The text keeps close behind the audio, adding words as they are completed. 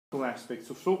aspects.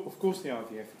 So of course there are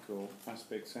the ethical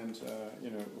aspects, and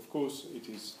of course it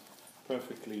is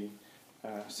perfectly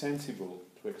sensible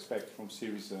to expect from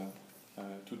Syriza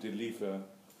to deliver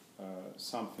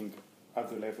something at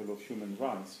the level of human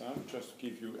rights. Just to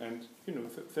give you, and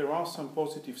there are some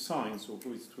positive signs,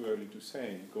 although it's too early to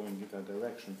say, going in that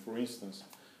direction. For instance,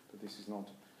 but this is not.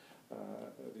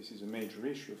 This is a major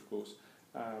issue, of course.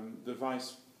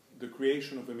 The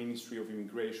creation of a Ministry of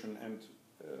Immigration, and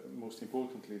most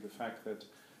importantly, the fact that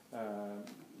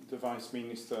the Vice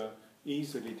Minister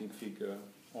is a leading figure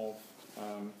of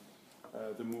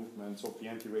the movements, of the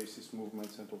anti-racist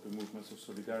movements and of the movements of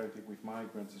solidarity with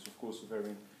migrants is, of course, a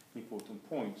very important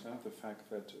point. The fact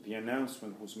that the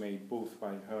announcement was made both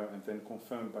by her and then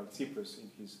confirmed by Tsipras in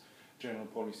his general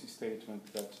policy statement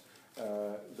that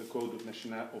the code of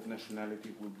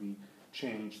nationality will be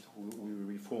changed, will be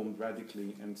reformed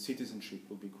radically, and citizenship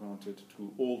will be granted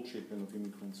to all children of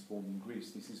immigrants born in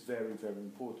Greece. This is very, very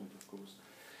important, of course.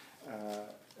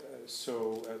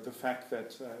 So the fact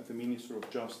that the Minister of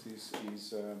Justice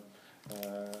is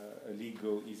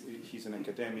he's an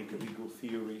academic, a legal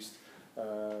theorist,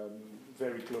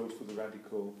 very close to the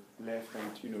radical left,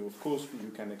 and of course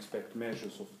you can expect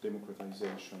measures of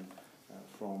democratization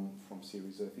from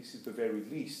Syriza. This is the very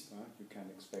least you can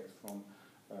expect from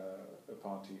a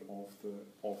party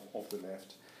of the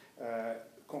left.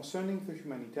 Concerning the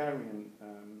humanitarian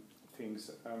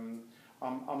things, I'm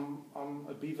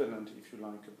ambivalent, if you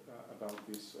like, about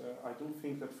this. I don't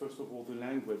think that, first of all, the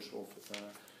language of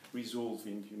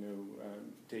resolving,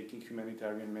 taking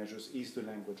humanitarian measures is the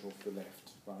language of the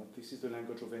left. Right? This is the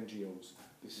language of NGOs.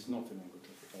 This is not the language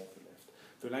of the left.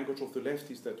 The language of the left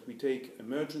is that we take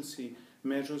emergency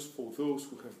measures for those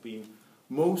who have been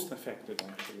most affected,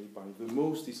 actually, by the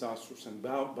most disastrous and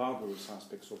barbarous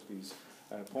aspects of these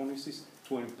policies,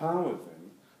 to empower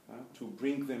them, to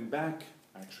bring them back,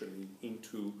 actually,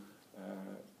 into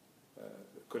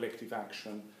collective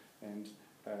action, and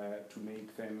to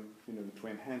make them, to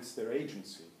enhance their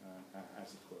agency,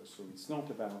 as it were. So it's not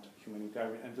about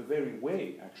humanitarian, and the very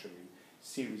way, actually,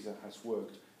 Syriza has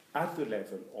worked at the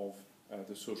level of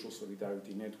the social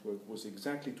solidarity network was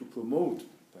exactly to promote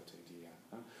that idea.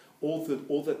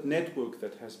 All that network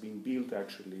that has been built,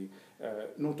 actually,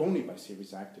 not only by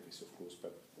Syriza activists, of course,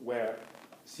 but where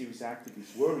Syriza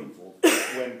activists were involved,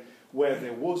 where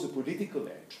there was a political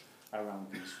edge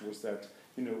around this, was that,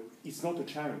 it's not a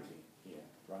charity here,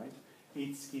 right?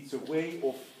 It's a way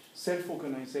of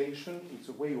self-organization, it's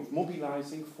a way of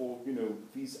mobilizing for,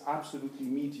 these absolutely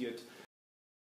immediate